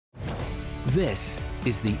This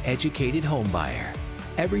is The Educated Homebuyer.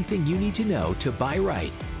 Everything you need to know to buy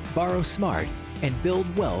right, borrow smart, and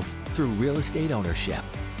build wealth through real estate ownership.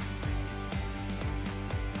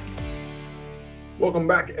 Welcome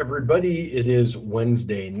back, everybody. It is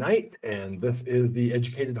Wednesday night, and this is The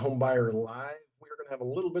Educated Homebuyer Live. We're going to have a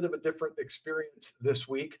little bit of a different experience this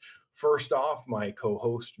week. First off, my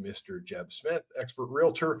co-host, Mr. Jeb Smith, expert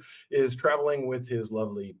realtor, is traveling with his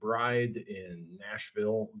lovely bride in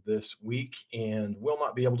Nashville this week and will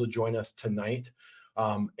not be able to join us tonight.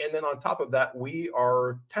 And then on top of that, we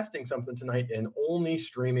are testing something tonight and only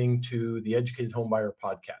streaming to the Educated Homebuyer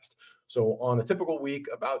podcast. So on a typical week,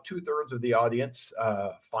 about 2/3 of the audience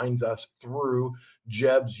finds us through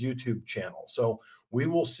Jeb's YouTube channel. So we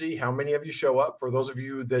will see how many of you show up. For those of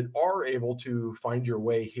you that are able to find your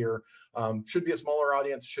way here, should be a smaller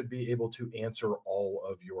audience, should be able to answer all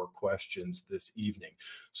of your questions this evening.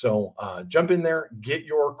 So jump in there, get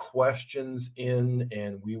your questions in,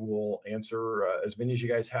 and we will answer as many as you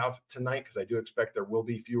guys have tonight, because I do expect there will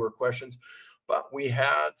be fewer questions. But we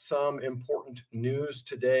had some important news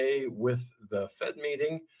today with the Fed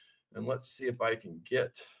meeting. And let's see if I can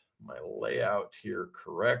get my layout here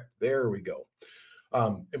correct. There we go.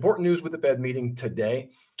 Important news with the Fed meeting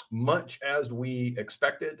today. Much as we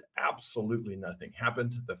expected, absolutely nothing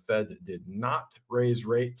happened. The Fed did not raise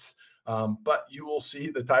rates, but you will see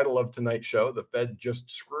the title of tonight's show, "The Fed Just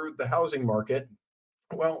Screwed the Housing Market."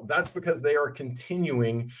 Well, that's because they are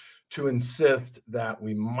continuing to insist that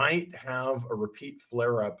we might have a repeat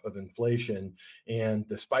flare-up of inflation. And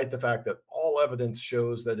despite the fact that all evidence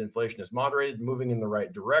shows that inflation is moderated, moving in the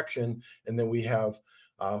right direction, and then we have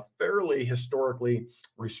fairly historically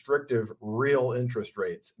restrictive real interest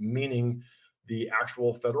rates, meaning the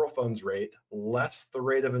actual federal funds rate less the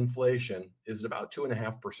rate of inflation is at about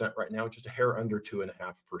 2.5% right now, just a hair under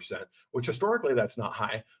 2.5%, which historically that's not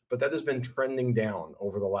high, but that has been trending down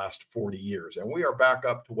over the last 40 years. And we are back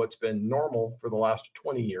up to what's been normal for the last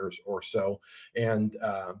 20 years or so. And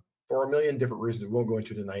for a million different reasons we won't go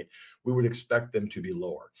into tonight, we would expect them to be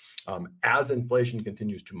lower. As inflation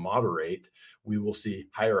continues to moderate, we will see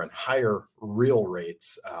higher and higher real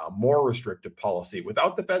rates, more restrictive policy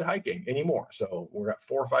without the Fed hiking anymore. So we're at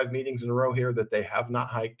 4 or 5 meetings in a row here that they have not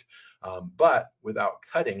hiked, but without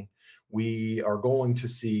cutting, we are going to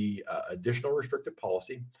see additional restrictive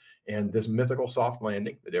policy, and this mythical soft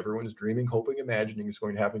landing that everyone is dreaming, hoping, imagining is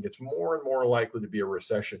going to happen gets more and more likely to be a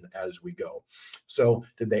recession as we go. So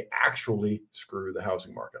did they actually screw the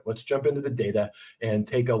housing market? Let's jump into the data and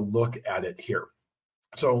take a look at it here.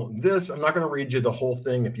 So this, I'm not going to read you the whole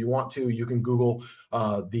thing. If you want to, you can Google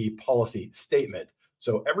the policy statement.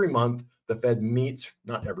 So every month, the Fed meets,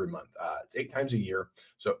 not every month, it's 8 times a year.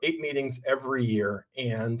 So 8 meetings every year.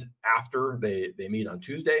 And after they meet on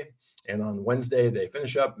Tuesday and on Wednesday, they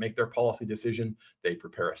finish up, make their policy decision. They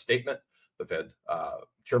prepare a statement. The Fed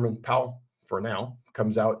Chairman Powell, for now,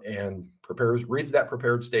 comes out and reads that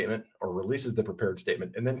prepared statement or releases the prepared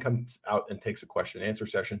statement, and then comes out and takes a question and answer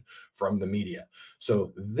session from the media.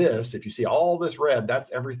 So this, if you see all this red,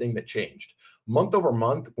 that's everything that changed. Month over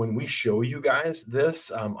month, when we show you guys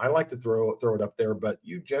this, I like to throw it up there, but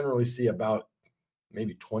you generally see about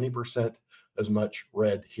maybe 20% as much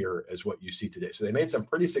red here as what you see today. So they made some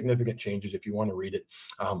pretty significant changes if you want to read it.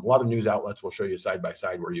 A lot of news outlets will show you side by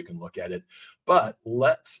side where you can look at it. But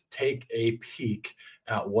let's take a peek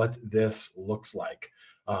at what this looks like.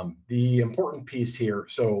 The important piece here,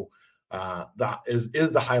 so that is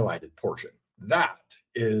the highlighted portion. That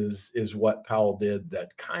is what Powell did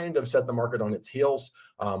that kind of set the market on its heels.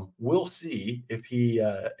 We'll see if he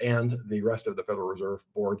and the rest of the Federal Reserve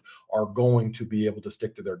Board are going to be able to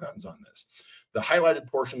stick to their guns on this. The highlighted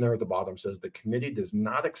portion there at the bottom says the committee does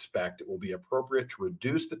not expect it will be appropriate to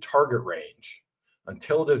reduce the target range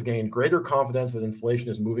until it has gained greater confidence that inflation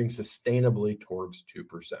is moving sustainably towards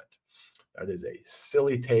 2%. That is a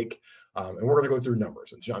silly take. And we're going to go through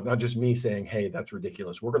numbers. It's not just me saying, hey, that's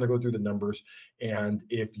ridiculous. We're going to go through the numbers. And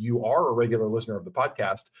if you are a regular listener of the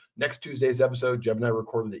podcast, next Tuesday's episode, Jeb and I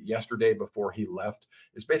recorded it yesterday before he left,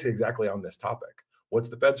 is basically exactly on this topic. What's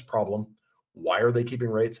the Fed's problem? Why are they keeping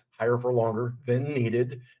rates higher for longer than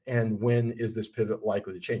needed? And when is this pivot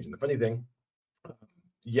likely to change? And the funny thing,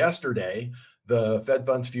 yesterday, the Fed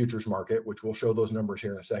funds futures market, which we'll show those numbers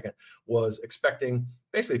here in a second, was expecting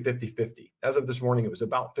basically 50-50. As of this morning, it was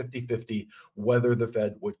about 50-50 whether the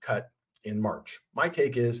Fed would cut in March. My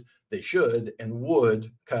take is they should and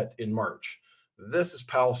would cut in March. This is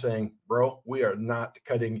Powell saying, bro, we are not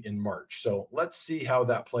cutting in March. So let's see how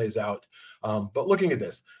that plays out. But looking at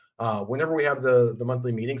this, Whenever we have the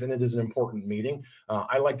monthly meetings, and it is an important meeting,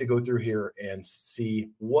 I like to go through here and see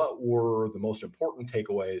what were the most important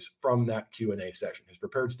takeaways from that Q&A session, his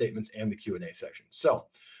prepared statements and the Q&A session. So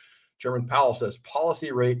Chairman Powell says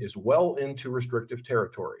policy rate is well into restrictive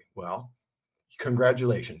territory. Well,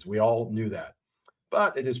 congratulations. We all knew that.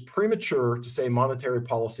 But it is premature to say monetary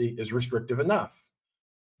policy is restrictive enough.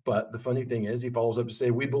 But the funny thing is, he follows up to say,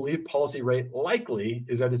 we believe policy rate likely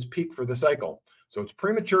is at its peak for the cycle. So it's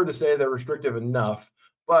premature to say they're restrictive enough,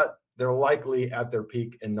 but they're likely at their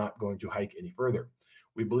peak and not going to hike any further.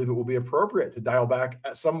 We believe it will be appropriate to dial back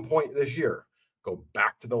at some point this year. Go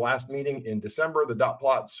back to the last meeting in December, the dot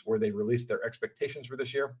plots where they released their expectations for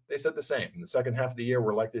this year. They said the same. In the second half of the year,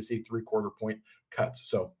 we're likely to see 3/4 point cuts.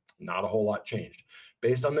 So not a whole lot changed.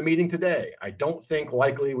 Based on the meeting today, I don't think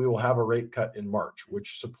likely we will have a rate cut in March,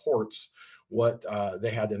 which supports what they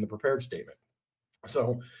had in the prepared statement.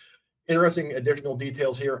 So interesting additional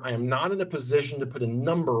details here. I am not in a position to put a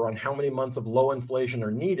number on how many months of low inflation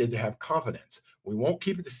are needed to have confidence. We won't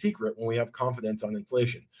keep it a secret when we have confidence on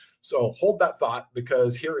inflation. So hold that thought,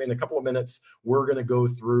 because here in a couple of minutes, we're going to go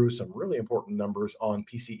through some really important numbers on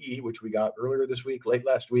PCE, which we got earlier this week, late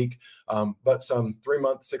last week, but some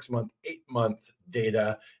 3-month, 6-month, 8-month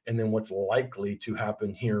data, and then what's likely to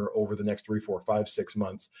happen here over the next 3, 4, 5, 6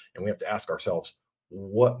 months. And we have to ask ourselves,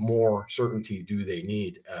 what more certainty do they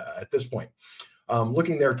need at this point?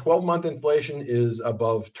 Looking there, 12-month inflation is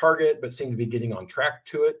above target, but seem to be getting on track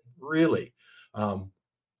to it. Really,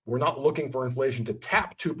 we're not looking for inflation to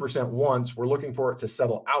tap 2% once. We're looking for it to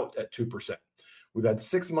settle out at 2%. We've had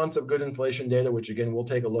 6 months of good inflation data, which again, we'll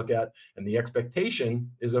take a look at, and the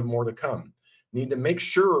expectation is of more to come. Need to make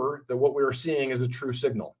sure that what we are seeing is a true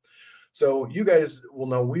signal. So you guys will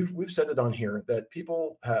know, we've said it on here, that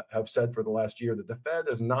people have said for the last year that the Fed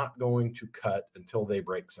is not going to cut until they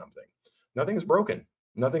break something. Nothing is broken.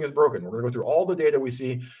 Nothing is broken. We're going to go through all the data we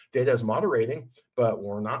see. Data is moderating, but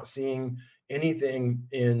we're not seeing anything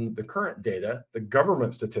in the current data, the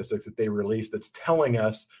government statistics that they release, that's telling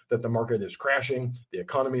us that the market is crashing, the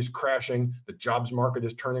economy is crashing, the jobs market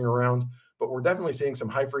is turning around. But we're definitely seeing some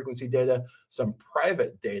high frequency data, some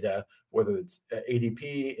private data, whether it's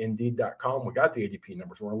ADP, Indeed.com. We got the ADP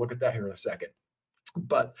numbers. We're going to look at that here in a second.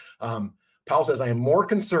 But Powell says, I am more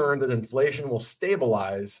concerned that inflation will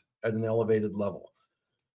stabilize at an elevated level.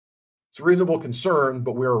 It's a reasonable concern,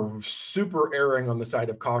 but we're super erring on the side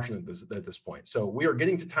of caution at this point. So we are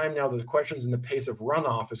getting to time now that the questions and the pace of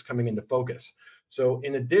runoff is coming into focus. So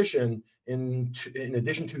in addition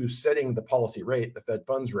to setting the policy rate, the Fed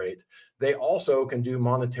funds rate, they also can do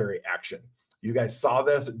monetary action. You guys saw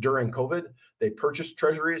this during COVID. They purchased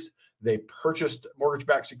treasuries, they purchased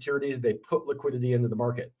mortgage-backed securities, they put liquidity into the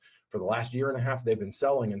market. For the last year and a half, they've been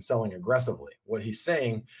selling and selling aggressively. What he's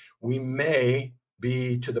saying, we may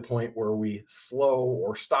be to the point where we slow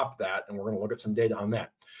or stop that, and we're going to look at some data on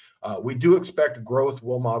that. We do expect growth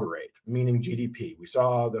will moderate, meaning GDP. We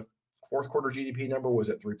saw the fourth quarter GDP number was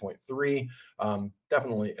at 3.3.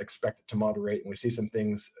 Definitely expect it to moderate, and we see some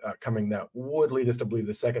things coming that would lead us to believe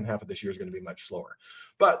the second half of this year is going to be much slower.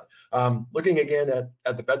 But looking again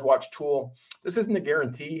at the FedWatch tool, this isn't a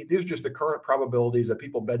guarantee. These are just the current probabilities of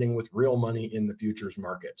people betting with real money in the futures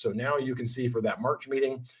market. So now you can see for that March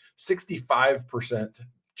meeting, 65%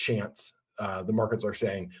 chance the markets are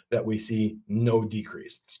saying that we see no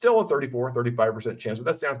decrease. Still a 34-35% chance, but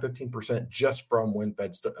that's down 15% just from when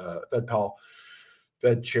Fed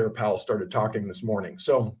Chair Powell started talking this morning.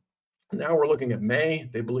 So now we're looking at May.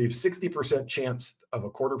 They believe 60% chance of a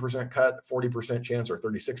 0.25% cut, 40% chance or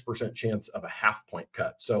 36% chance of a 0.5 point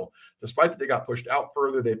cut. So despite that they got pushed out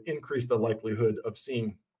further, they've increased the likelihood of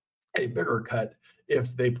seeing a bigger cut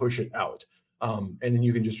if they push it out. And then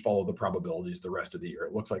you can just follow the probabilities the rest of the year.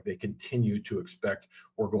 It looks like they continue to expect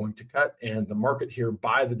we're going to cut. And the market here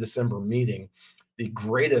by the December meeting, the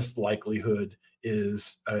greatest likelihood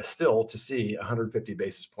is still to see 150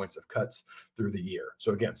 basis points of cuts through the year.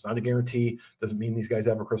 So again, it's not a guarantee. Doesn't mean these guys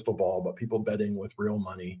have a crystal ball, but people betting with real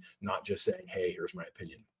money, not just saying, hey, here's my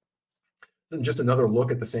opinion. Then just another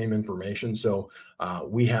look at the same information. So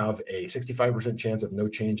we have a 65% chance of no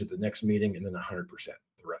change at the next meeting, and then 100%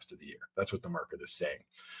 the rest of the year. That's what the market is saying.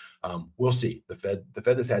 We'll see. The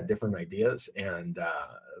Fed has had different ideas, and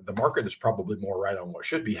the market is probably more right on what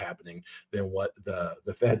should be happening than what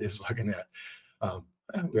the Fed is looking at.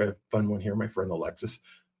 We have a fun one here. My friend Alexis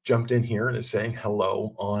jumped in here and is saying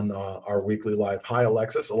hello on our weekly live. Hi,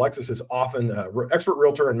 Alexis. Alexis is often an expert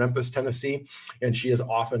realtor in Memphis, Tennessee, and she is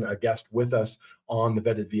often a guest with us on the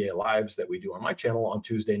Vetted VA Lives that we do on my channel on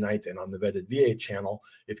Tuesday nights and on the Vetted VA channel.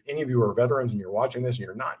 If any of you are veterans and you're watching this and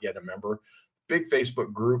you're not yet a member, big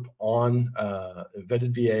Facebook group on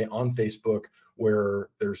Vetted VA on Facebook, where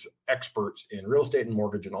there's experts in real estate and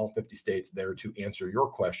mortgage in all 50 states there to answer your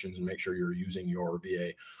questions and make sure you're using your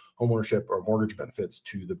VA homeownership or mortgage benefits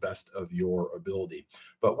to the best of your ability.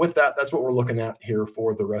 But with that, that's what we're looking at here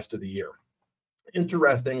for the rest of the year.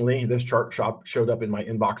 Interestingly, this chart showed up in my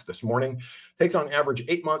inbox this morning. Takes on average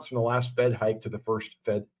 8 months from the last Fed hike to the first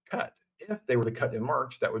Fed cut. If they were to cut in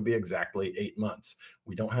March, that would be exactly 8 months.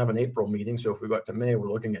 We don't have an April meeting, so if we go up to May,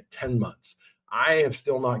 we're looking at 10 months. I have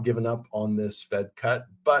still not given up on this Fed cut,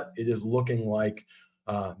 but it is looking like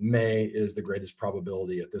May is the greatest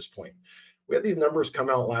probability at this point. We had these numbers come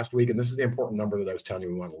out last week, and this is the important number that I was telling you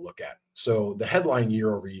we want to look at. So the headline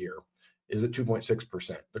year over year is at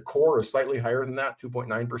 2.6%. The core is slightly higher than that,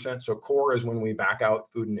 2.9%. So core is when we back out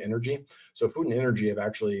food and energy. So food and energy have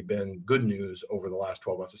actually been good news over the last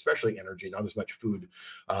 12 months, especially energy, not as much food.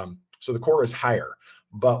 So the core is higher.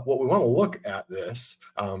 But what we want to look at this,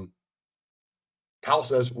 Powell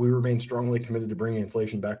says we remain strongly committed to bringing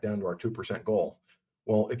inflation back down to our 2% goal.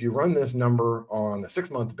 Well, if you run this number on a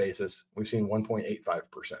 6-month basis, we've seen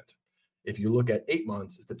 1.85%. If you look at 8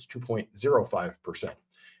 months, it's 2.05%.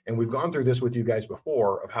 And we've gone through this with you guys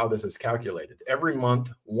before of how this is calculated. Every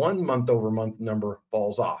month, 1 month over month number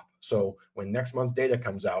falls off. So when next month's data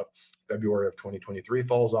comes out, February of 2023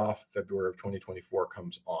 falls off, February of 2024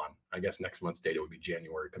 comes on. I guess next month's data would be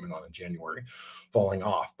January coming on in January, falling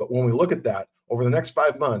off. But when we look at that, over the next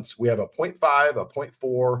 5 months, we have a 0.5, a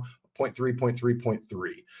 0.4, 0.3, 0.3,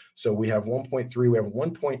 0.3. So we have 1.3, we have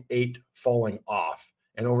 1.8 falling off.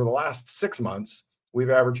 And over the last 6 months, we've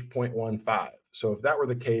averaged 0.15. So if that were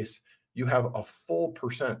the case, you have a full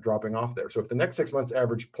percent dropping off there. So if the next 6 months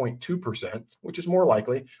average 0.2%, which is more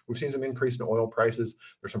likely, we've seen some increase in oil prices.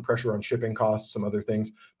 There's some pressure on shipping costs, some other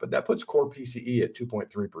things, but that puts core PCE at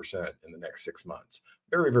 2.3% in the next 6 months.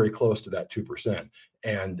 Very, very close to that 2%.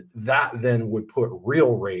 And that then would put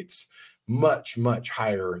real rates much, much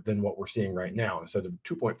higher than what we're seeing right now. Instead of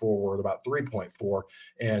 2.4, we're at about 3.4.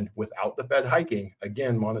 And without the Fed hiking,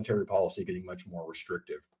 again, monetary policy getting much more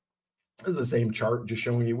restrictive. This is the same chart, just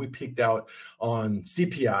showing you we peaked out on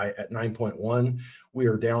CPI at 9.1. We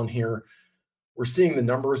are down here. We're seeing the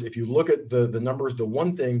numbers. If you look at the numbers, the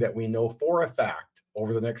one thing that we know for a fact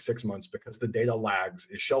over the next 6 months, because the data lags,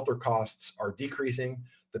 is shelter costs are decreasing.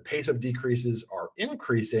 The pace of decreases are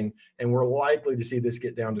increasing, and we're likely to see this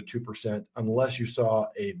get down to 2% unless you saw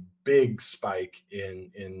a big spike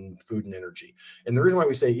in food and energy. And the reason why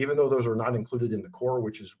we say, even though those are not included in the core,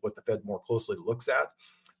 which is what the Fed more closely looks at,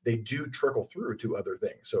 they do trickle through to other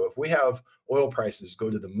things. So if we have oil prices go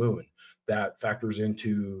to the moon, that factors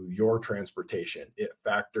into your transportation. It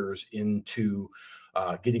factors into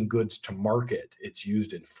getting goods to market. It's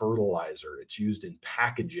used in fertilizer. It's used in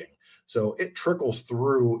packaging. So it trickles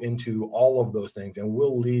through into all of those things and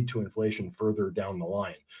will lead to inflation further down the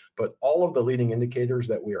line. But all of the leading indicators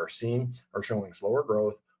that we are seeing are showing slower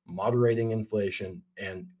growth, moderating inflation,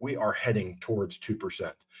 and we are heading towards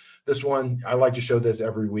 2%. This one, I like to show this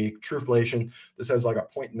every week. Truflation, this has like a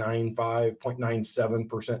 0.95,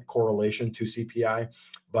 0.97% correlation to CPI,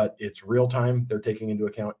 but it's real time. They're taking into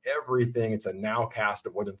account everything. It's a nowcast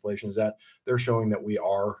of what inflation is at. They're showing that we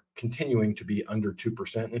are continuing to be under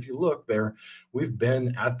 2%. And if you look there, we've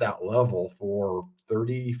been at that level for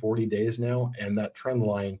 30, 40 days now, and that trend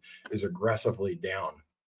line is aggressively down.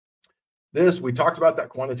 This, we talked about that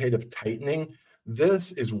quantitative tightening.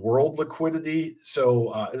 This is world liquidity.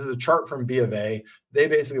 So this is a chart from B of A. They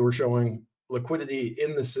basically were showing liquidity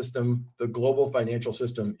in the system, the global financial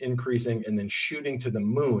system increasing and then shooting to the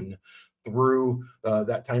moon through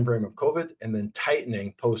that time frame of COVID, and then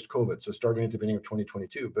tightening post-COVID. So starting at the beginning of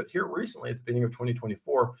 2022. But here recently at the beginning of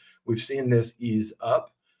 2024, we've seen this ease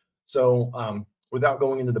up. So without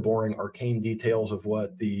going into the boring arcane details of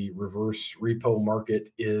what the reverse repo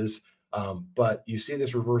market is, but you see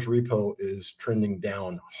this reverse repo is trending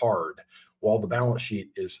down hard while the balance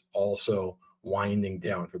sheet is also winding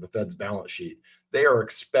down. For the Fed's balance sheet, they are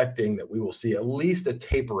expecting that we will see at least a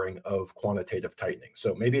tapering of quantitative tightening.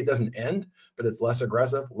 So maybe it doesn't end, but it's less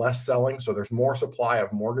aggressive, less selling. So there's more supply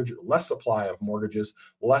of mortgage, less supply of mortgages,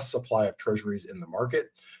 less supply of treasuries in the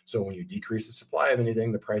market. So when you decrease the supply of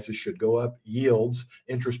anything, the prices should go up. Yields,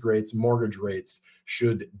 interest rates, mortgage rates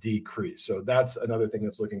should decrease. So that's another thing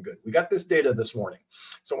that's looking good. We got this data this morning.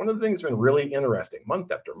 So one of the things that's been really interesting,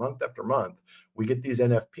 month after month after month, we get these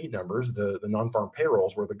NFP numbers, the non-farm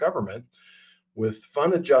payrolls, where the government, with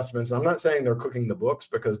fund adjustments, I'm not saying they're cooking the books,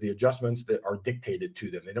 because the adjustments that are dictated to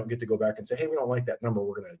them, they don't get to go back and say, hey, we don't like that number,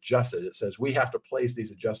 we're going to adjust it. It says we have to place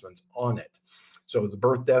these adjustments on it. So the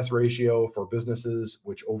birth death ratio for businesses,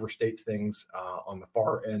 which overstates things on the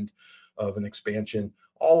far end of an expansion,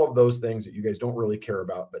 all of those things that you guys don't really care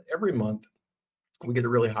about. But every month, we get a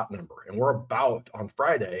really hot number, and we're about on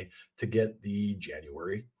Friday to get the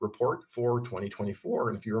January report for 2024.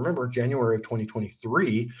 And if you remember, January of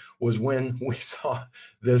 2023 was when we saw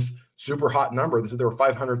this super hot number. This is there were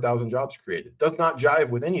 500,000 jobs created. Does not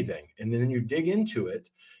jive with anything. And then you dig into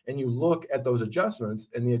it and you look at those adjustments,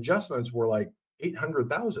 and the adjustments were like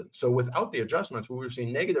 800,000. So without the adjustments, we would have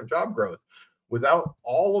seen negative job growth. Without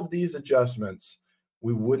all of these adjustments,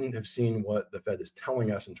 we wouldn't have seen what the Fed is telling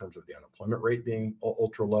us in terms of the unemployment rate being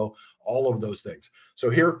ultra low, all of those things. So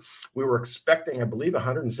here we were expecting, I believe,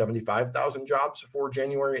 175,000 jobs for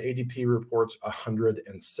January. ADP reports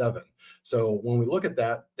 107. So when we look at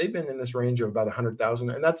that, they've been in this range of about 100,000,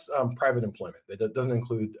 and that's private employment. That doesn't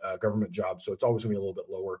include government jobs. So it's always going to be a little bit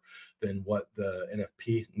lower than what the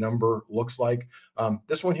NFP number looks like.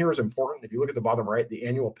 This one here is important. If you look at the bottom right, the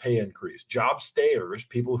annual pay increase, job stayers,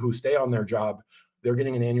 people who stay on their job, they're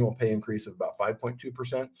getting an annual pay increase of about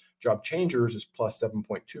 5.2%. Job changers is plus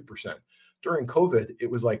 7.2%. During COVID, it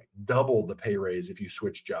was like double the pay raise if you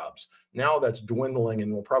switch jobs. Now that's dwindling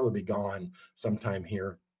and will probably be gone sometime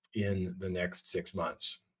here in the next 6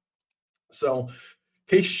 months. So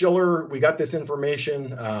Case-Shiller, we got this information.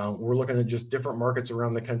 We're looking at just different markets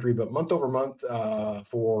around the country, but month over month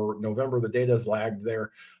for November, the data is lagged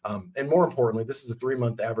there. And more importantly, this is a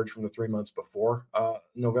 3-month average from the 3 months before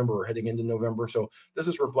November or heading into November. So this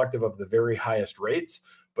is reflective of the very highest rates,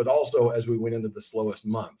 but also as we went into the slowest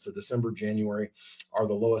month. So December, January are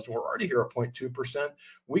the lowest. We're already here at 0.2%.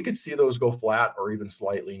 We could see those go flat or even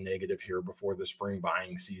slightly negative here before the spring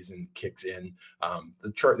buying season kicks in.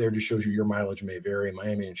 The chart there just shows you your mileage may vary.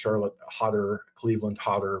 Miami and Charlotte hotter, Cleveland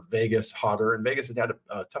hotter, Vegas hotter, and Vegas had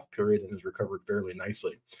a tough period and has recovered fairly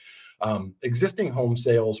nicely. Existing home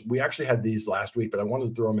sales, we actually had these last week, but I wanted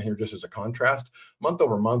to throw them in here just as a contrast. Month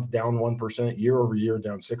over month, down 1%, year over year,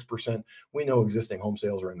 down 6%. We know existing home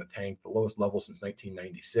sales are in the tank, the lowest level since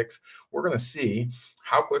 1996. We're going to see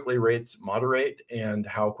how quickly rates moderate and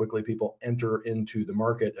how quickly people enter into the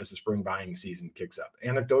market as the spring buying season kicks up.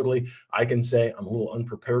 Anecdotally, I can say I'm a little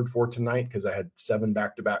unprepared for tonight because I had 7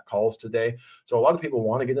 back-to-back calls today. So a lot of people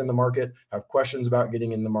want to get in the market, have questions about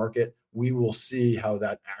getting in the market. We will see how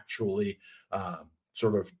that actually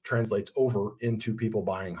sort of translates over into people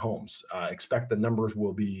buying homes. Expect the numbers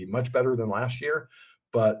will be much better than last year,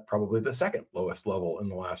 but probably the second lowest level in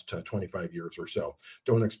the last 25 years or so.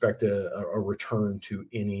 Don't expect a return to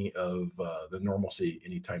any of the normalcy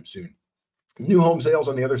anytime soon. New home sales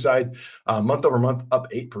on the other side, month over month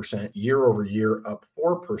up 8%, year over year up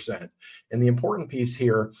 4%. And the important piece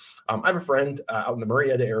here, I have a friend out in the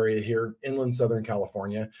Murrieta area here, inland Southern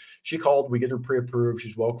California. She called, we get her pre-approved,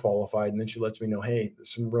 she's well qualified, and then she lets me know, hey,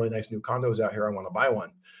 there's some really nice new condos out here, I want to buy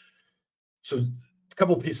one. So a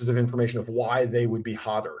couple of pieces of information of why they would be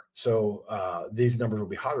hotter. So these numbers will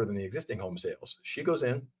be hotter than the existing home sales. She goes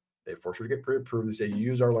in, they force her to get pre-approved. They say, you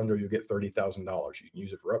use our lender, you'll get $30,000. You can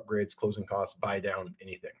use it for upgrades, closing costs, buy down,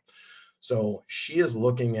 anything. So she is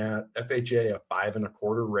looking at FHA a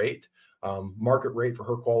 5.25% rate. Market rate for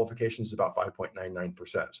her qualifications is about 5.99%.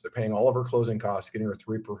 So they're paying all of her closing costs, getting her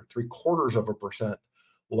 0.75%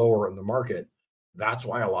 lower in the market. That's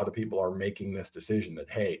why a lot of people are making this decision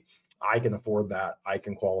that, hey, I can afford that. I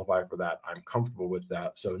can qualify for that. I'm comfortable with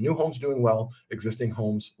that. So new homes doing well, existing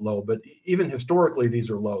homes low, but even historically, these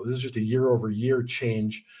are low. This is just a year over year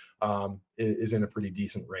change is in a pretty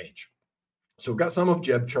decent range. So we've got some of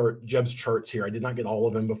Jeb's charts here. I did not get all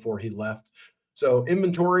of them before he left. So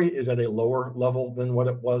inventory is at a lower level than what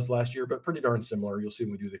it was last year, but pretty darn similar. You'll see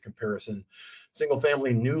when we do the comparison. Single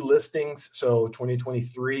family new listings. So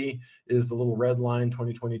 2023 is the little red line,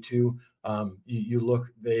 2022. You look,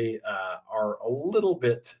 they are a little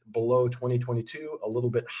bit below 2022, a little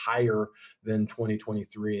bit higher than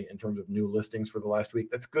 2023 in terms of new listings for the last week.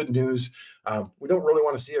 That's good news. We don't really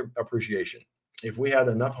want to see appreciation. If we had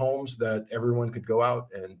enough homes that everyone could go out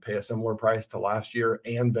and pay a similar price to last year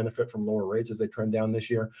and benefit from lower rates as they trend down this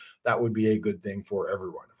year, that would be a good thing for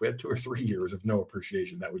everyone. If we had 2 or 3 years of no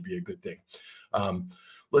appreciation, that would be a good thing.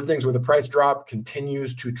 Listings where the price drop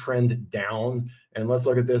continues to trend down. And let's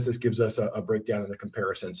look at this. This gives us a breakdown and a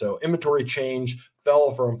comparison. So inventory change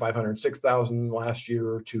fell from 506,000 last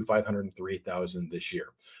year to 503,000 this year.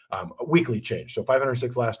 A weekly change. So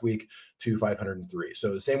 506 last week to 503.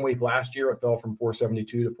 So the same week last year, it fell from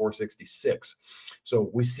 472 to 466.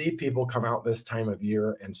 So we see people come out this time of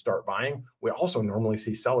year and start buying. We also normally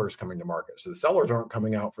see sellers coming to market. So the sellers aren't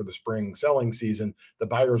coming out for the spring selling season. The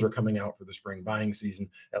buyers are coming out for the spring buying season,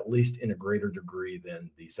 at least in a greater degree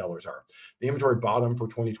than the sellers are. The inventory bottom for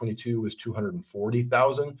 2022 was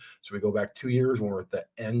 240,000. So we go back 2 years when we're at the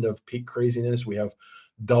end of peak craziness. We have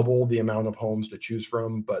double the amount of homes to choose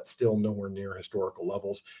from, but still nowhere near historical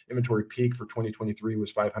levels. Inventory peak for 2023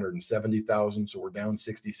 was 570,000. So we're down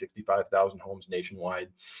 65,000 homes nationwide.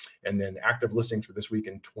 And then active listings for this week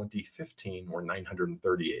in 2015 were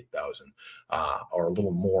 938,000, or a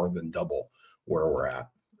little more than double where we're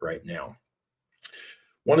at right now.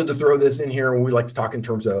 Wanted to throw this in here when we like to talk in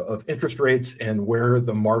terms of interest rates and where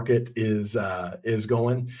the market is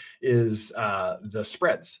going is the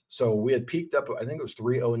spreads. So we had peaked up, I think it was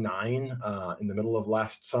 309 in the middle of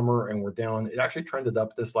last summer, and we're down. It actually trended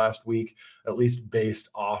up this last week, at least based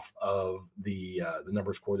off of the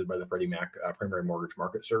numbers quoted by the Freddie Mac Primary Mortgage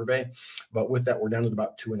Market Survey. But with that, we're down at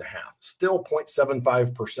about 2.5, still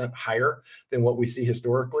 0.75% higher than what we see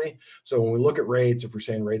historically. So when we look at rates, if we're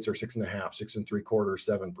saying rates are 6.5,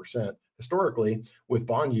 6.75, 7%. Historically, with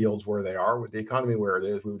bond yields where they are, with the economy where it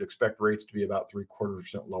is, we would expect rates to be about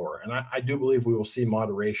 0.75% lower. And I do believe we will see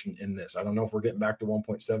moderation in this. I don't know if we're getting back to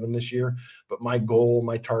 1.7 this year, but my goal,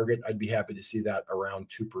 my target, I'd be happy to see that around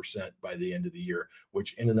 2% by the end of the year,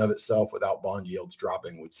 which in and of itself, without bond yields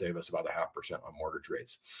dropping, would save us about 0.5% on mortgage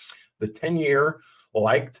rates. The 10-year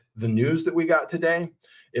liked the news that we got today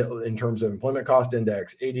in terms of employment cost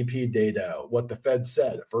index, ADP data, what the Fed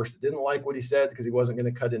said. At first, it didn't like what he said because he wasn't going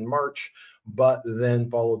to cut in March, but then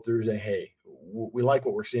followed through saying, hey, we like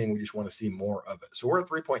what we're seeing. We just want to see more of it. So we're at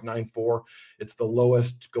 3.94. It's the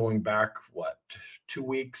lowest going back, 2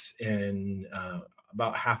 weeks, and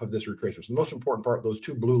about half of this retracement. So the most important part, those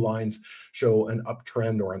two blue lines show an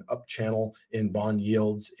uptrend or an up channel in bond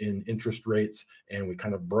yields, in interest rates, and we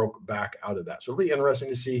kind of broke back out of that. So it'll be interesting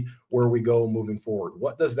to see where we go moving forward.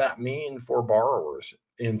 What does that mean for borrowers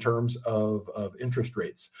in terms of interest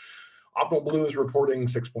rates? Optimal Blue is reporting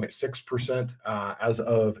 6.6% as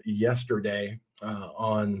of yesterday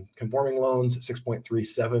on conforming loans,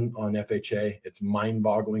 6.37 on FHA. It's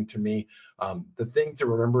mind-boggling to me. The thing to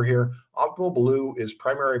remember here, Optimal Blue is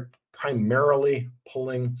primarily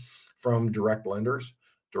pulling from direct lenders.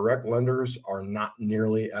 Direct lenders are not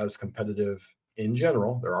nearly as competitive in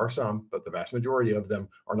general. There are some, but the vast majority of them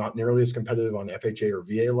are not nearly as competitive on FHA or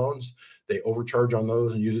VA loans. They overcharge on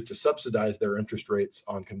those and use it to subsidize their interest rates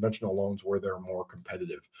on conventional loans where they're more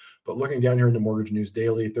competitive. But looking down here into Mortgage News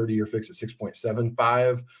Daily, 30-year fix at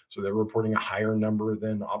 6.75. So they're reporting a higher number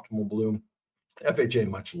than Optimal Blue. FHA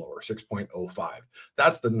much lower, 6.05.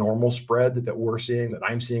 That's the normal spread that we're seeing, that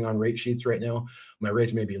I'm seeing on rate sheets right now. My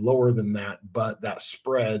rates may be lower than that, but that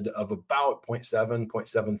spread of about 0.7,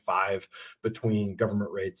 0.75 between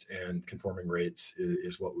government rates and conforming rates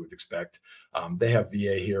is what we would expect. They have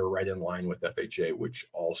VA here right in line with FHA, which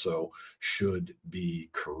also should be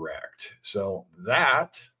correct. So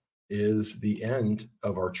that is the end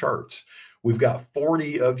of our charts. We've got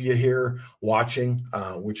 40 of you here watching,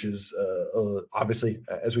 which is obviously,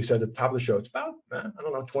 as we said at the top of the show, it's about,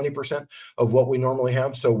 20% of what we normally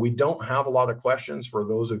have. So we don't have a lot of questions for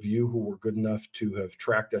those of you who were good enough to have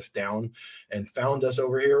tracked us down and found us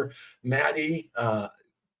over here. Maddie,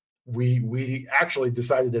 we actually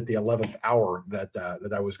decided at the 11th hour that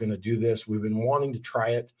I was going to do this. We've been wanting to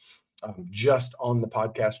try it just on the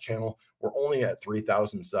podcast channel. We're only at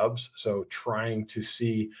 3,000 subs. So trying to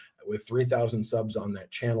see with 3,000 subs on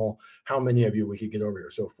that channel, how many of you we could get over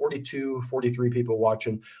here. So 42, 43 people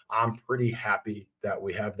watching. I'm pretty happy that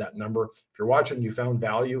we have that number. If you're watching, you found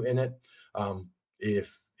value in it.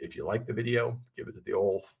 If you like the video, give it the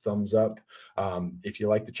old thumbs up. If you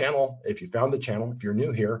like the channel, if you found the channel, if you're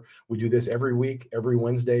new here, we do this every week, every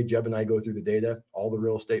Wednesday. Jeb and I go through the data, all the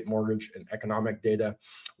real estate, mortgage, and economic data,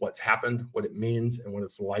 what's happened, what it means, and what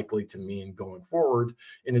it's likely to mean going forward,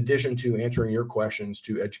 in addition to answering your questions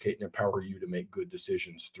to educate and empower you to make good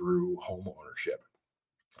decisions through home ownership.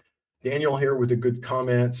 Daniel here with a good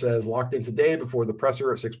comment says, locked in today before the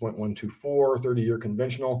presser at 6.124, 30-year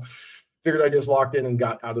conventional. Figured I just locked in and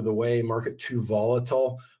got out of the way. Market too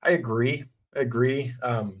volatile. I agree. I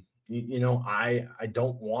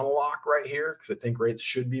don't want to lock right here because I think rates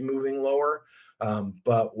should be moving lower.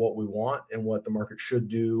 But what we want and what the market should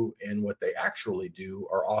do and what they actually do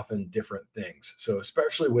are often different things. So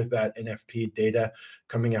especially with that NFP data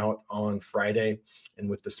coming out on Friday, and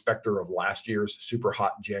with the specter of last year's super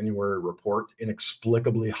hot January report,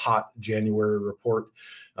 inexplicably hot January report,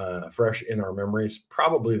 fresh in our memories,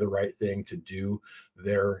 probably the right thing to do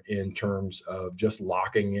there in terms of just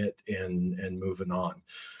locking it and moving on.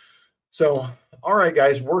 So, all right,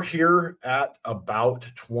 guys, we're here at about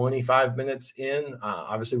 25 minutes in,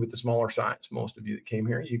 obviously with the smaller size. Most of you that came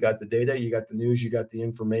here, you got the data, you got the news, you got the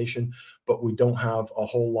information. but we don't have a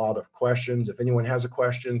whole lot of questions. If anyone has a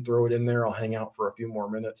question, throw it in there. I'll hang out for a few more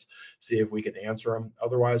minutes, see if we can answer them.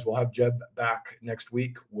 Otherwise, we'll have Jeb back next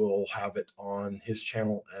week. We'll have it on his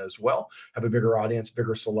channel as well. Have a bigger audience,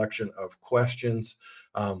 bigger selection of questions.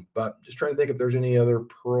 But just trying to think if there's any other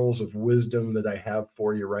pearls of wisdom that I have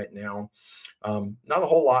for you right now. Not a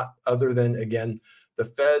whole lot other than, again, the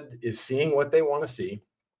Fed is seeing what they want to see.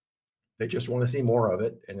 They just want to see more of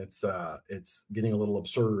it, and it's getting a little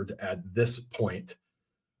absurd at this point.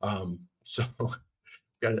 So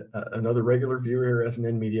got another regular viewer here,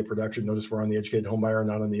 SNN Media Production. Notice we're on the Educated Homebuyer,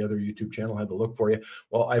 not on the other YouTube channel. Had to look for you.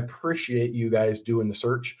 Well, I appreciate you guys doing the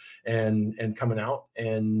search and coming out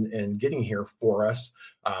and getting here for us.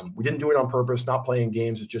 We didn't do it on purpose, not playing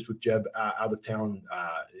games. It's just with Jeb out of town.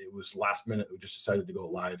 It was last minute. We just decided to go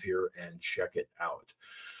live here and check it out.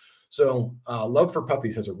 So Love for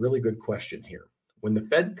Puppies has a really good question here. When the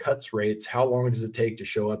Fed cuts rates, how long does it take to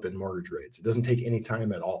show up in mortgage rates? It doesn't take any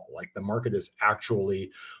time at all. Like, the market is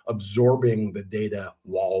actually absorbing the data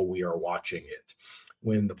while we are watching it.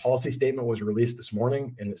 When the policy statement was released this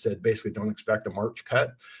morning and it said basically don't expect a March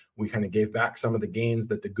cut, we kind of gave back some of the gains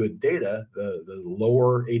that the good data, the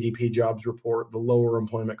lower ADP jobs report, the lower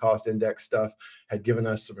employment cost index stuff had given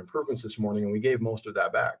us some improvements this morning, and we gave most of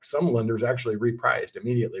that back. Some lenders actually repriced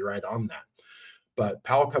immediately right on that. But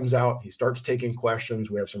Powell comes out, he starts taking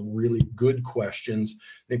questions. We have some really good questions.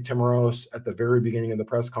 Nick Timiraos at the very beginning of the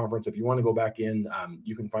press conference, if you want to go back in,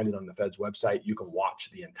 you can find it on the Fed's website. You can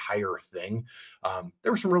watch the entire thing.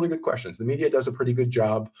 There were some really good questions. The media does a pretty good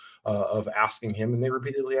job of asking him, and they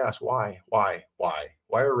repeatedly ask, why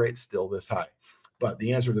are rates still this high? But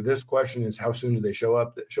the answer to this question is, how soon do they show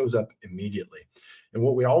up? That shows up immediately. And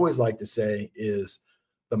what we always like to say is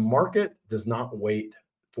the market does not wait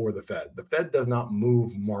for the Fed. The Fed does not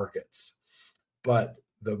move markets, but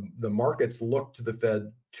the markets look to the Fed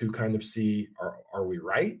to kind of see, are we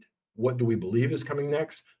right? What do we believe is coming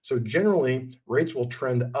next? So generally, rates will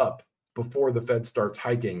trend up before the Fed starts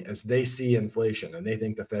hiking as they see inflation and they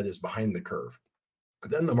think the Fed is behind the curve.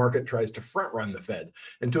 Then the market tries to front run the Fed.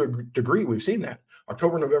 And to a degree, we've seen that.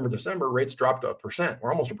 October, November, December, rates dropped 1%.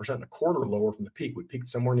 We're almost 1.25% lower from the peak. We peaked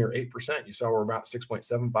somewhere near 8%. You saw we're about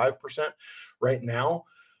 6.75% right now.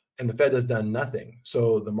 And the Fed has done nothing.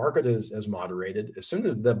 So the market is moderated. As soon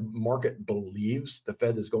as the market believes the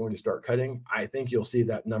Fed is going to start cutting, I think you'll see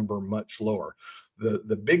that number much lower.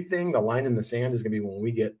 The big thing, the line in the sand, is going to be when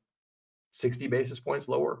we get 60 basis points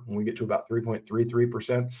lower, when we get to about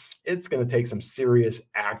 3.33%, it's going to take some serious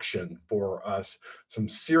action for us, some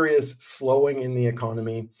serious slowing in the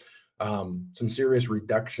economy, some serious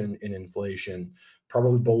reduction in inflation,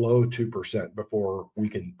 probably below 2% before we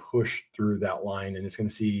can push through that line. And it's going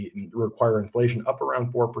to require inflation up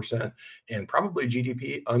around 4% and probably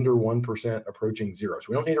GDP under 1% approaching zero. So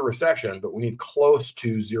we don't need a recession, but we need close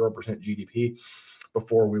to 0% GDP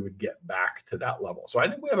before we would get back to that level. So I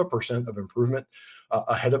think we have 1% of improvement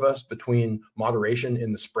ahead of us between moderation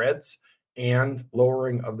in the spreads and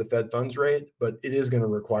lowering of the Fed funds rate, but it is going to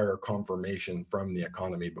require confirmation from the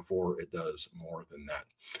economy before it does more than that.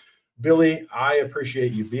 Billy, I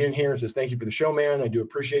appreciate you being here. Says thank you for the show, man. I do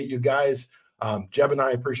appreciate you guys. Jeb and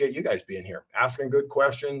I appreciate you guys being here, asking good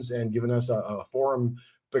questions and giving us a forum,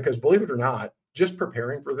 because believe it or not, just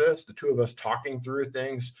preparing for this, the two of us talking through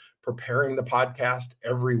things, preparing the podcast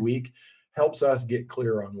every week helps us get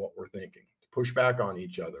clear on what we're thinking, push back on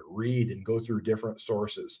each other, read and go through different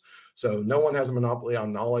sources. So no one has a monopoly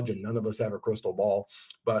on knowledge and none of us have a crystal ball,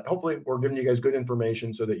 but hopefully we're giving you guys good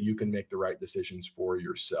information so that you can make the right decisions for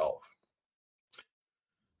yourself.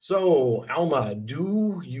 So Alma,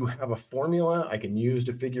 do you have a formula I can use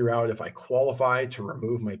to figure out if I qualify to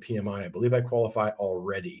remove my PMI? I believe I qualify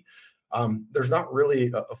already. There's not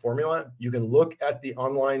really a formula. You can look at the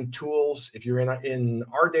online tools. If you're in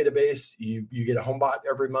our database, you get a HomeBot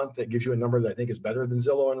every month that gives you a number that I think is better than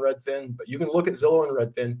Zillow and Redfin. But you can look at Zillow and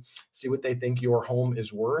Redfin, see what they think your home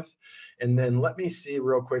is worth. And then let me see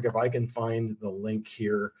real quick if I can find the link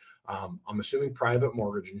here. I'm assuming private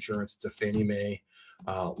mortgage insurance. It's a Fannie Mae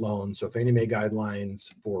loan. So Fannie Mae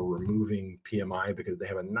guidelines for removing PMI, because they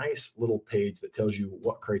have a nice little page that tells you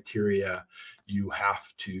what criteria you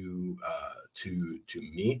have to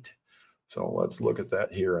meet. So let's look at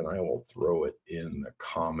that here, and I will throw it in the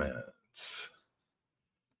comments.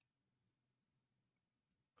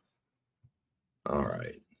 All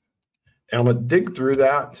right. I'm going to dig through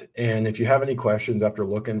that. And if you have any questions after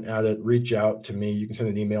looking at it, reach out to me. You can send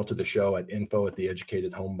an email to the show at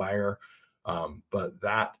info@theeducatedhomebuyer. But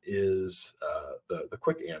that is the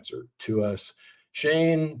quick answer to us.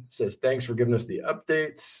 Shane says, thanks for giving us the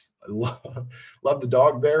updates. I love the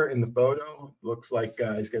dog there in the photo. Looks like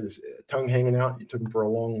he's got his tongue hanging out. You took him for a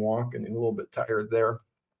long walk and he's a little bit tired there.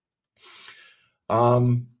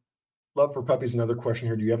 Love for Puppies, another question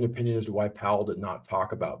here. Do you have an opinion as to why Powell did not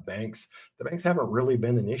talk about banks? The banks haven't really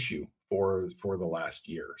been an issue for the last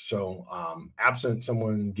year. So absent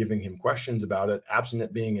someone giving him questions about it, absent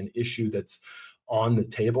it being an issue that's on the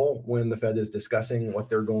table when the Fed is discussing what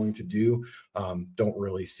they're going to do, don't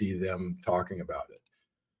really see them talking about it.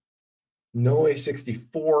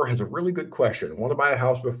 Noah64 has a really good question. I want to buy a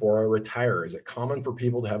house before I retire. Is it common for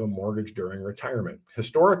people to have a mortgage during retirement?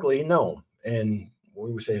 Historically, no. And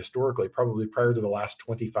when we say historically, probably prior to the last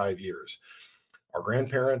 25 years. Our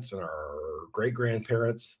grandparents and our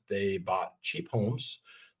great-grandparents, they bought cheap homes,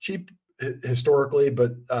 cheap historically,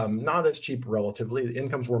 but not as cheap relatively. The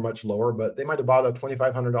incomes were much lower, but they might have bought a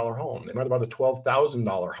 $2,500 home. They might have bought a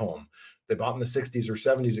 $12,000 home. They bought in the 60s or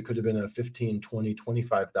 70s, it could have been a $15,000, $20,000,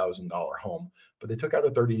 $25,000 home, but they took out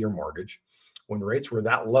a 30-year mortgage. When rates were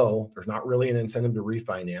that low, there's not really an incentive to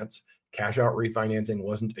refinance. Cash out refinancing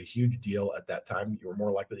wasn't a huge deal at that time. You were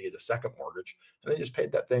more likely to get a second mortgage, and they just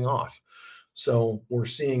paid that thing off. So we're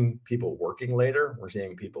seeing people working later. We're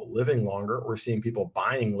seeing people living longer. We're seeing people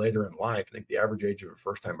buying later in life. I think the average age of a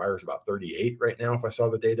first-time buyer is about 38 right now, if I saw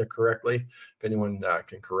the data correctly. If anyone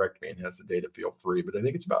can correct me and has the data, feel free. But I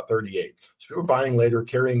think it's about 38. So people buying later,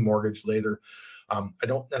 carrying mortgage later. I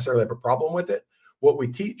don't necessarily have a problem with it. What we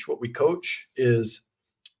teach, what we coach is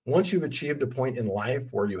once you've achieved a point in life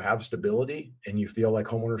where you have stability and you feel like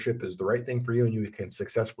homeownership is the right thing for you and you can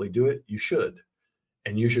successfully do it, you should.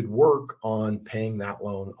 And you should work on paying that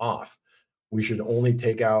loan off. We should only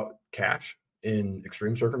take out cash in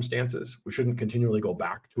extreme circumstances. We shouldn't continually go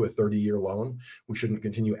back to a 30-year loan. We shouldn't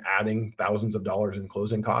continue adding thousands of dollars in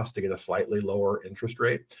closing costs to get a slightly lower interest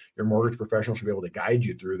rate. Your mortgage professional should be able to guide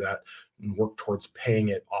you through that and work towards paying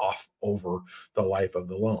it off over the life of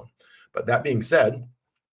the loan. But that being said,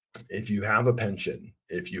 if you have a pension,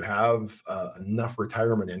 if you have enough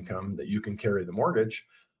retirement income that you can carry the mortgage,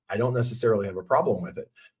 I don't necessarily have a problem with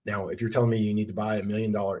it. Now, if you're telling me you need to buy $1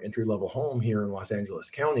 million entry-level home here in Los Angeles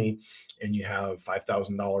County and you have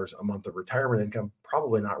 $5,000 a month of retirement income,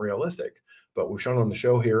 probably not realistic. But we've shown on the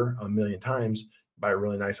show here a million times, buy a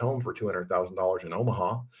really nice home for $200,000 in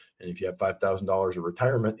Omaha. And if you have $5,000 of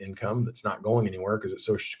retirement income that's not going anywhere because it's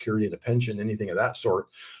Social Security and a pension, anything of that sort,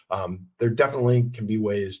 there definitely can be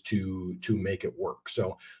ways to make it work.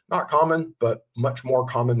 So not common, but much more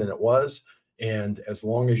common than it was. And as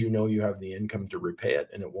long as you know you have the income to repay it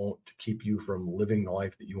and it won't keep you from living the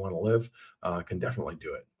life that you want to live, can definitely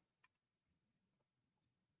do it.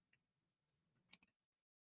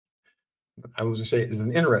 I was going to say it's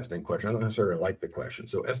an interesting question. I don't necessarily like the question.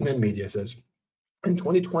 So SNN Media says, in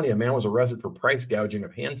 2020, a man was arrested for price gouging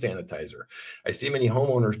of hand sanitizer. I see many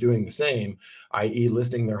homeowners doing the same, i.e.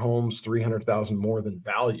 listing their homes $300,000 more than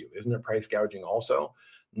value. Isn't it price gouging also?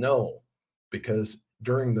 No, because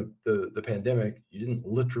during the pandemic, you didn't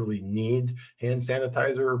literally need hand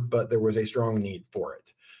sanitizer, but there was a strong need for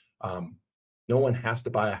it. No one has to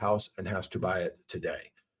buy a house and has to buy it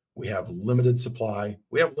today. We have limited supply.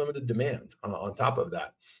 We have limited demand on top of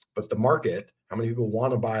that. But the market, how many people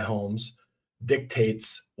want to buy homes,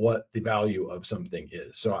 dictates what the value of something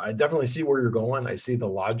is. So I definitely see where you're going. I see the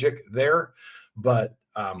logic there. But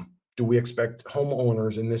do we expect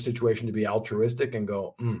homeowners in this situation to be altruistic and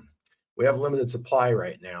go, we have limited supply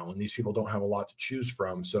right now, and these people don't have a lot to choose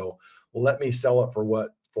from. So let me sell it for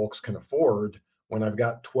what folks can afford when I've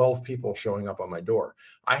got 12 people showing up on my door.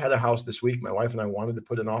 I had a house this week. My wife and I wanted to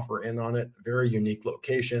put an offer in on it. Very unique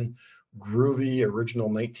location, groovy, original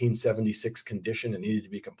 1976 condition. It needed to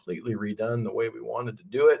be completely redone the way we wanted to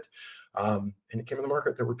do it. And it came in the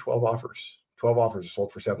market. There were 12 offers. 12 offers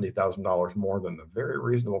sold for $70,000 more than the very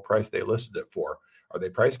reasonable price they listed it for. Are they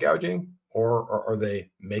price gouging, or are they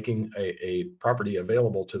making a property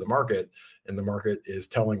available to the market and the market is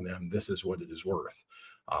telling them this is what it is worth?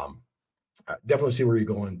 I definitely see where you're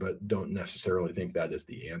going, but don't necessarily think that is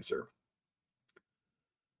the answer.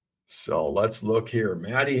 So let's look here.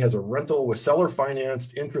 Maddie has a rental with seller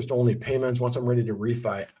financed interest only payments. Once I'm ready to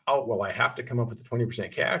refi out, will I have to come up with the 20%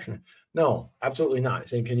 cash? No, absolutely not.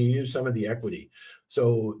 Saying, can you use some of the equity?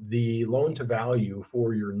 So the loan to value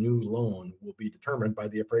for your new loan will be determined by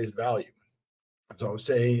the appraised value. So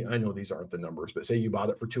say, I know these aren't the numbers, but say you bought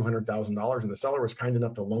it for $200,000 and the seller was kind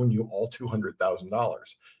enough to loan you all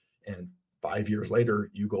 $200,000. And 5 years later,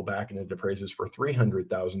 you go back and it appraises for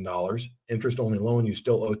 $300,000. Interest only loan, you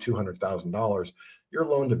still owe $200,000. Your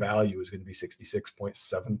loan to value is going to be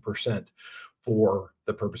 66.7% for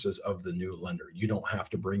the purposes of the new lender. You don't have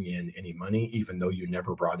to bring in any money, even though you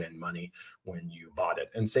never brought in money when you bought it.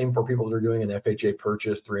 And same for people that are doing an FHA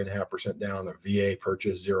purchase, 3.5% down, a VA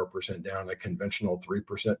purchase, 0% down, a conventional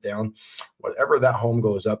 3% down. Whatever that home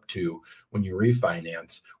goes up to when you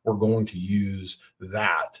refinance, we're going to use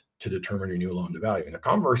that to determine your new loan to value. And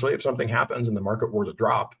conversely, if something happens and the market were to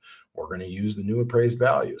drop, we're going to use the new appraised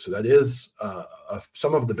value. So that is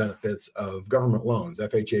some of the benefits of government loans,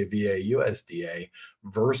 FHA, VA, USDA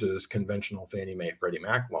versus conventional Fannie Mae, Freddie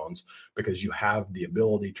Mac loans, because you have the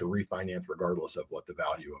ability to refinance regardless of what the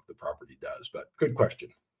value of the property does. But good question.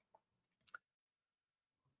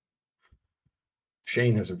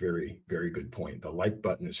 Shane has a very, very good point. The like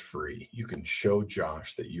button is free. You can show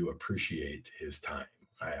Josh that you appreciate his time.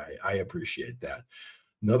 I appreciate that.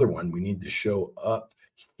 Another one we need to show up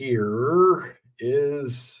here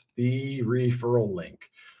is the referral link.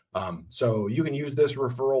 So you can use this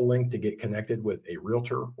referral link to get connected with a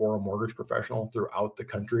realtor or a mortgage professional throughout the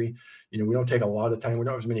country. We don't take a lot of time. We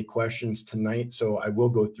don't have as many questions tonight, so I will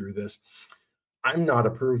go through this. I'm not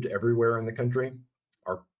approved everywhere in the country.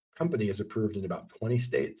 Our company is approved in about 20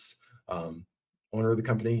 states. Owner of the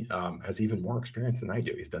company has even more experience than I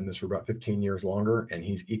do. He's done this for about 15 years longer, and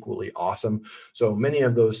he's equally awesome. So many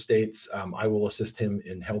of those states, I will assist him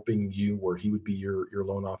in helping you where he would be your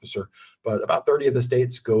loan officer. But about 30 of the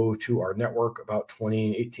states go to our network. About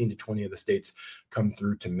 18 to 20 of the states come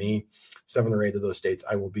through to me. 7 or 8 of those states,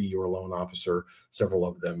 I will be your loan officer. Several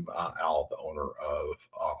of them, Al, the owner of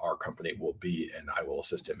our company, will be, and I will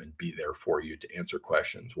assist him and be there for you to answer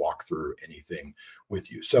questions, walk through anything with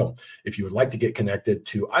you. So if you would like to get connected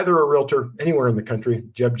to either a realtor anywhere in the country,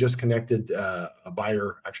 Jeb just connected a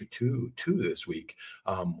buyer, actually two this week,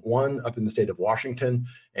 one up in the state of Washington.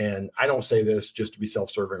 And I don't say this just to be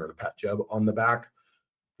self-serving or to pat Jeb on the back.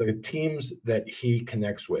 The teams that he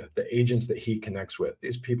connects with, the agents that he connects with,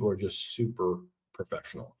 these people are just super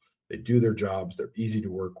professional. They do their jobs. They're easy to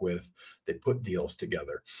work with. They put deals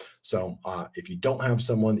together. So if you don't have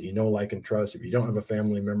someone that you know, like, and trust, if you don't have a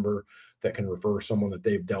family member that can refer someone that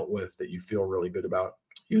they've dealt with that you feel really good about,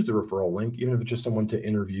 use the referral link, even if it's just someone to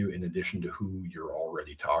interview in addition to who you're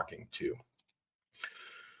already talking to.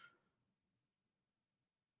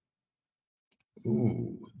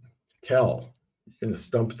 Ooh, Kel. Going to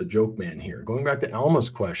stump the joke man here. Going back to Alma's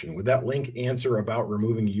question, would that link answer about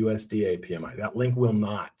removing USDA PMI? That link will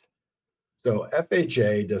not. So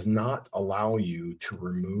FHA does not allow you to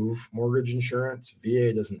remove mortgage insurance.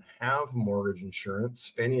 VA doesn't have mortgage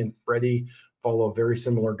insurance. Fannie and Freddie follow very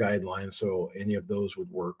similar guidelines, so any of those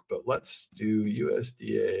would work. But let's do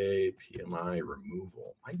USDA PMI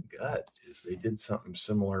removal. My gut is they did something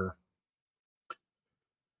similar.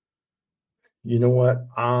 You know what?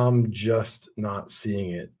 I'm just not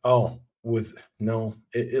seeing it. Oh,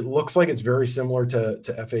 it looks like it's very similar to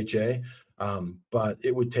FHA, but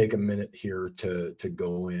it would take a minute here to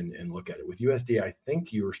go in and look at it. With USD, I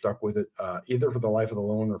think you were stuck with it either for the life of the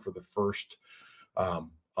loan or for the first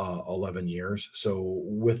 11 years. So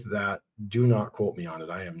with that, do not quote me on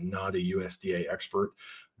it. I am not a USDA expert.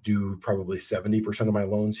 Do probably 70% of my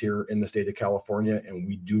loans here in the state of California, and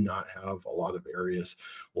we do not have a lot of areas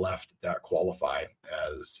left that qualify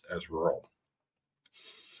as rural.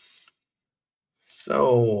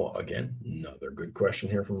 So again, another good question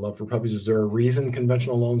here from Love for Puppies. Is there a reason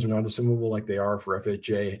conventional loans are not assumable like they are for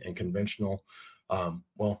FHA and conventional?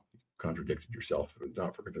 Well, contradicted yourself,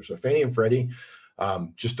 not for conventional. So Fannie and Freddie,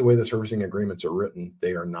 just the way the servicing agreements are written,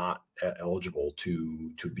 they are not eligible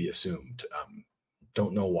to be assumed.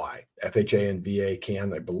 Don't know why. FHA and VA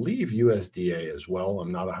can, I believe USDA as well. I'm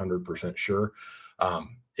not 100% sure.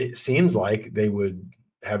 It seems like they would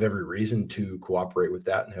have every reason to cooperate with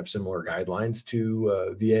that and have similar guidelines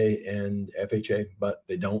to VA and FHA, but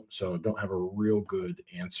they don't. So don't have a real good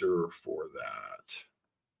answer for that.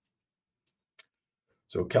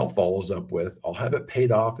 So Kel follows up with, I'll have it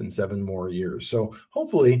paid off in 7 more years. So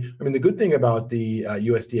hopefully, the good thing about the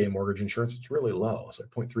USDA mortgage insurance, it's really low. It's like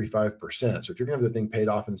 0.35%. So if you're gonna have the thing paid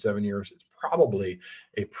off in 7 years, it's probably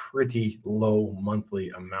a pretty low monthly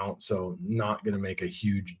amount. So not gonna make a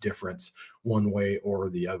huge difference one way or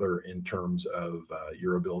the other in terms of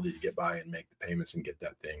your ability to get by and make the payments and get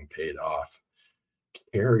that thing paid off.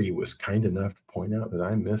 Carrie was kind enough to point out that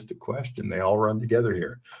I missed a question. They all run together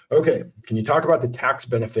here. Okay, can you talk about the tax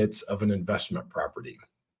benefits of an investment property?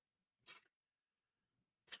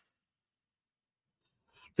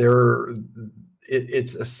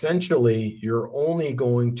 It's essentially you're only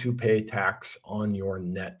going to pay tax on your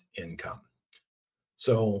net income.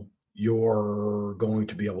 So you're going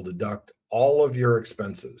to be able to deduct all of your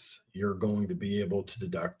expenses. You're going to be able to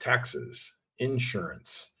deduct taxes,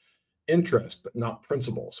 insurance, interest, but not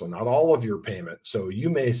principal. So not all of your payment. So you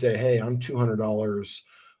may say, hey, I'm $200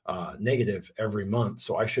 negative every month,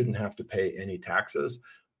 so I shouldn't have to pay any taxes.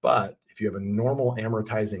 But if you have a normal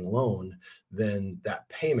amortizing loan, then that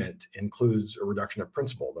payment includes a reduction of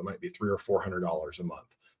principal. That might be $300 or $400 a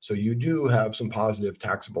month. So you do have some positive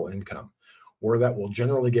taxable income. Where that will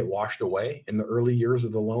generally get washed away in the early years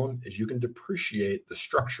of the loan is you can depreciate the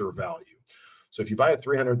structure value. So if you buy a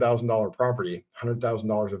 $300,000 property,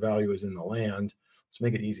 $100,000 of value is in the land. Let's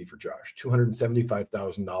make it easy for Josh.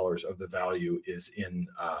 $275,000 of the value is in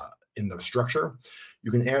the structure.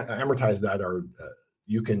 You can amortize that, or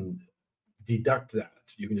you can deduct that.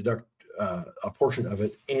 You can deduct a portion of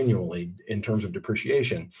it annually in terms of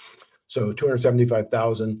depreciation. So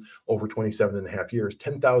 $275,000 over 27 and a half years,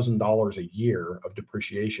 $10,000 a year of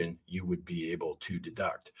depreciation you would be able to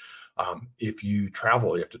deduct. If you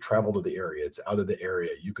travel, you have to travel to the area. It's out of the area.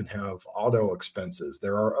 You can have auto expenses.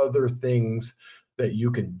 There are other things that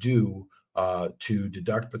you can do to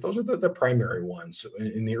deduct, but those are the primary ones. So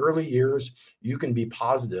in the early years, you can be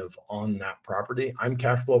positive on that property. I'm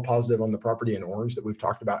cash flow positive on the property in orange that we've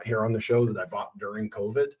talked about here on the show that I bought during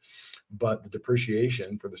COVID, but the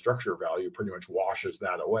depreciation for the structure value pretty much washes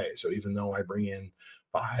that away. So even though I bring in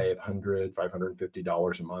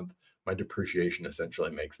 $550 a month, my depreciation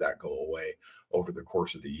essentially makes that go away over the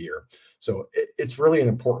course of the year. So it's really an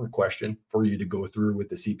important question for you to go through with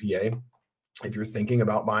the CPA. If you're thinking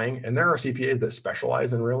about buying, and there are CPAs that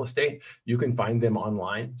specialize in real estate, you can find them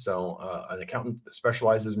online. So an accountant that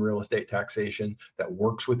specializes in real estate taxation that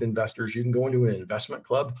works with investors, you can go into an investment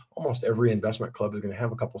club. Almost every investment club is going to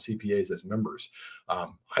have a couple CPAs as members.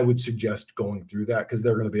 I would suggest going through that because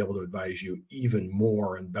they're going to be able to advise you even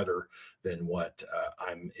more and better than what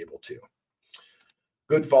I'm able to.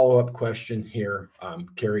 Good follow-up question here.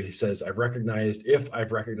 Carrie says, I've recognized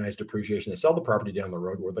depreciation to sell the property down the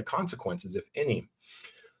road, what are the consequences, if any?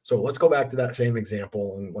 So let's go back to that same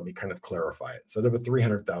example and let me kind of clarify it. So they have a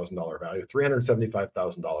 $300,000 value,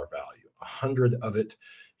 $375,000 value, 100 of it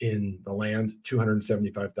in the land,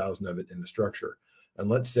 275,000 of it in the structure. And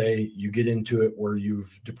let's say you get into it where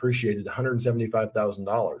you've depreciated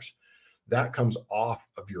 $175,000. That comes off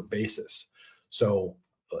of your basis. So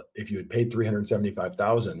if you had paid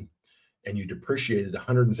 $375,000 and you depreciated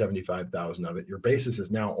 $175,000 of it, your basis is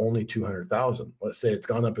now only $200,000. Let's say it's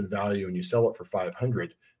gone up in value and you sell it for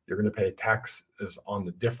 $500. You're going to pay taxes on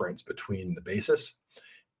the difference between the basis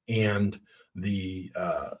and the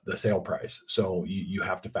sale price. So you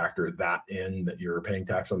have to factor that in, that you're paying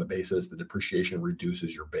tax on the basis. The depreciation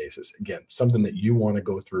reduces your basis. Again, something that you want to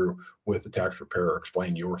go through with the tax preparer,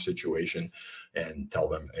 explain your situation and tell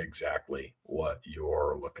them exactly what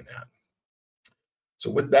you're looking at.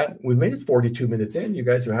 So with that, we've made it 42 minutes in. You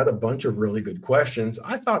guys have had a bunch of really good questions.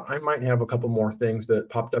 I thought I might have a couple more things that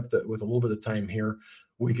popped up that with a little bit of time here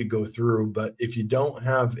we could go through. But if you don't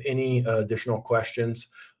have any additional questions,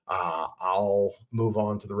 I'll move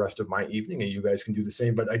on to the rest of my evening and you guys can do the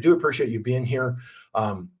same. But I do appreciate you being here.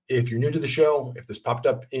 If you're new to the show, if this popped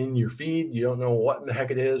up in your feed, you don't know what in the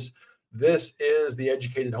heck it is, this is the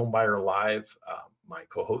Educated Homebuyer Live. My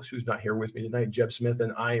co-host, who's not here with me tonight, Jeb Smith,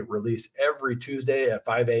 and I release every Tuesday at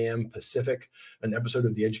 5 a.m. Pacific an episode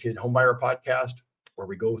of the Educated Homebuyer podcast where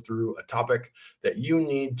we go through a topic that you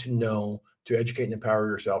need to know to educate and empower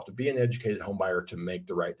yourself to be an educated homebuyer to make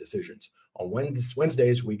the right decisions. On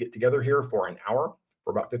Wednesdays, we get together here for an hour. For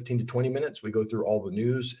about 15 to 20 minutes, we go through all the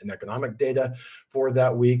news and economic data for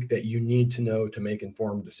that week that you need to know to make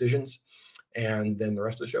informed decisions. And then the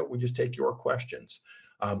rest of the show, we just take your questions.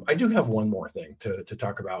 I do have one more thing to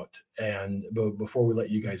talk about. And before we let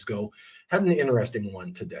you guys go, had an interesting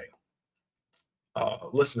one today. A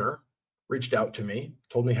listener reached out to me,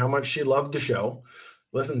 told me how much she loved the show,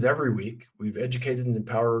 listens every week. We've educated and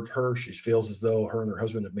empowered her. She feels as though her and her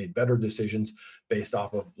husband have made better decisions based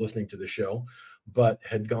off of listening to the show, but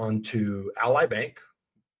had gone to Ally Bank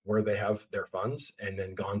where they have their funds and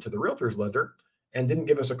then gone to the realtor's lender and didn't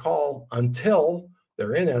give us a call until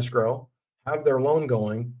they're in escrow, have their loan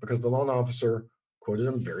going because the loan officer quoted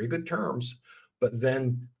them very good terms, but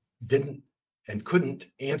then didn't and couldn't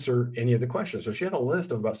answer any of the questions. So she had a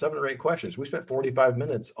list of about 7 or 8 questions. We spent 45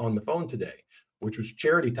 minutes on the phone today, which was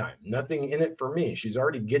charity time. Nothing in it for me. She's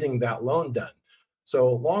already getting that loan done.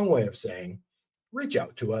 So long way of saying, reach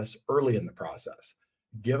out to us early in the process.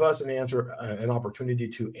 Give us an opportunity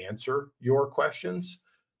to answer your questions,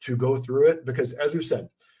 to go through it, because as you said,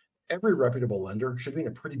 every reputable lender should be in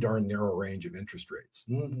a pretty darn narrow range of interest rates.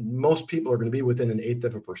 Most people are going to be within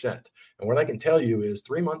 1/8%. And what I can tell you is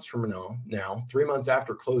 3 months from now, 3 months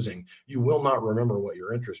after closing, you will not remember what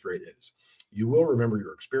your interest rate is. You will remember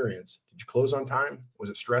your experience. Did you close on time? Was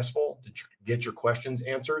it stressful? Did you get your questions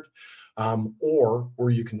answered? Or were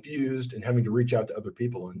you confused and having to reach out to other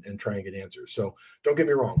people and try and get answers? So don't get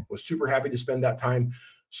me wrong, was super happy to spend that time,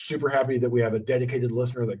 super happy that we have a dedicated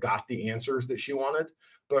listener that got the answers that she wanted,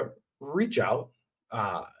 but reach out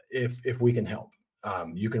if we can help.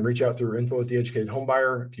 You can reach out through info at The Educated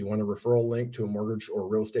Homebuyer. If you want a referral link to a mortgage or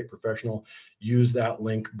real estate professional, use that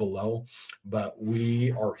link below. But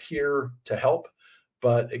we are here to help.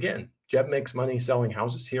 But again, Jeb makes money selling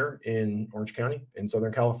houses here in Orange County in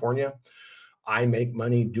Southern California. I make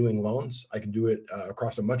money doing loans. I can do it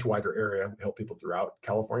across a much wider area. We help people throughout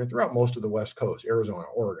California, throughout most of the West Coast, Arizona,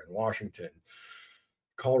 Oregon, Washington,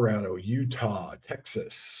 Colorado, Utah,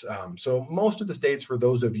 Texas. So most of the states for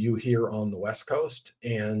those of you here on the West Coast.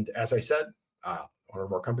 And as I said, owner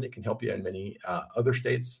of our company can help you in many other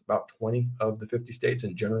states, about 20 of the 50 states,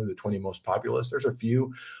 and generally the 20 most populous. There's a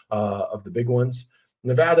few of the big ones.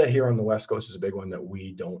 Nevada here on the West Coast is a big one that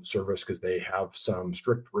we don't service because they have some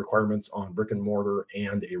strict requirements on brick and mortar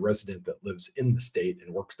and a resident that lives in the state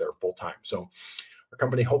and works there full time. So our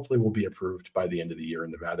company hopefully will be approved by the end of the year in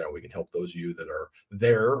Nevada, and we can help those of you that are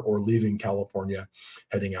there or leaving California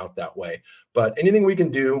heading out that way. But anything we can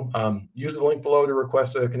do, use the link below to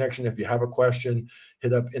request a connection. If you have a question,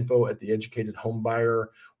 hit up info at The Educated Homebuyer.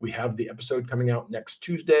 We have the episode coming out next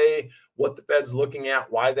Tuesday, what the Fed's looking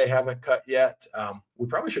at, why they haven't cut yet. We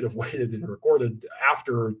probably should have waited and recorded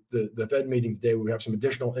after the Fed meeting today. We have some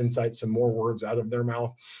additional insights, some more words out of their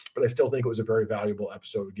mouth, but I still think it was a very valuable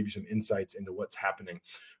episode to give you some insights into what's happening.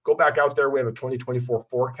 Go back out there. We have a 2024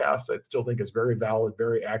 forecast I still think is very valid,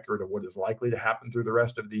 very accurate of what is likely to happen through the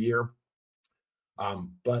rest of the year.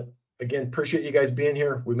 But again, appreciate you guys being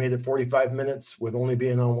here. We made it 45 minutes with only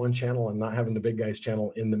being on one channel and not having the big guys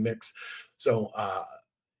channel in the mix. So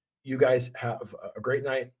you guys have a great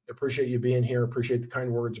night. Appreciate you being here. Appreciate the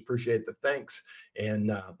kind words. Appreciate the thanks.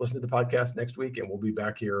 And listen to the podcast next week. And we'll be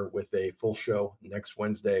back here with a full show next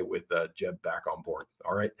Wednesday with Jeb back on board.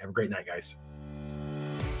 All right. Have a great night, guys.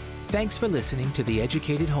 Thanks for listening to The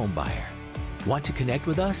Educated Homebuyer. Want to connect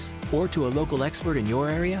with us or to a local expert in your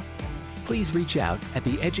area? Please reach out at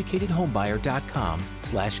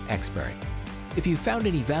theeducatedhomebuyer.com/expert. If you found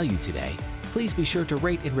any value today, please be sure to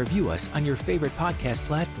rate and review us on your favorite podcast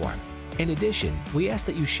platform. In addition, we ask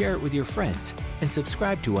that you share it with your friends and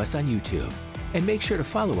subscribe to us on YouTube. And make sure to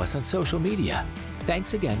follow us on social media.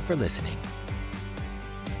 Thanks again for listening.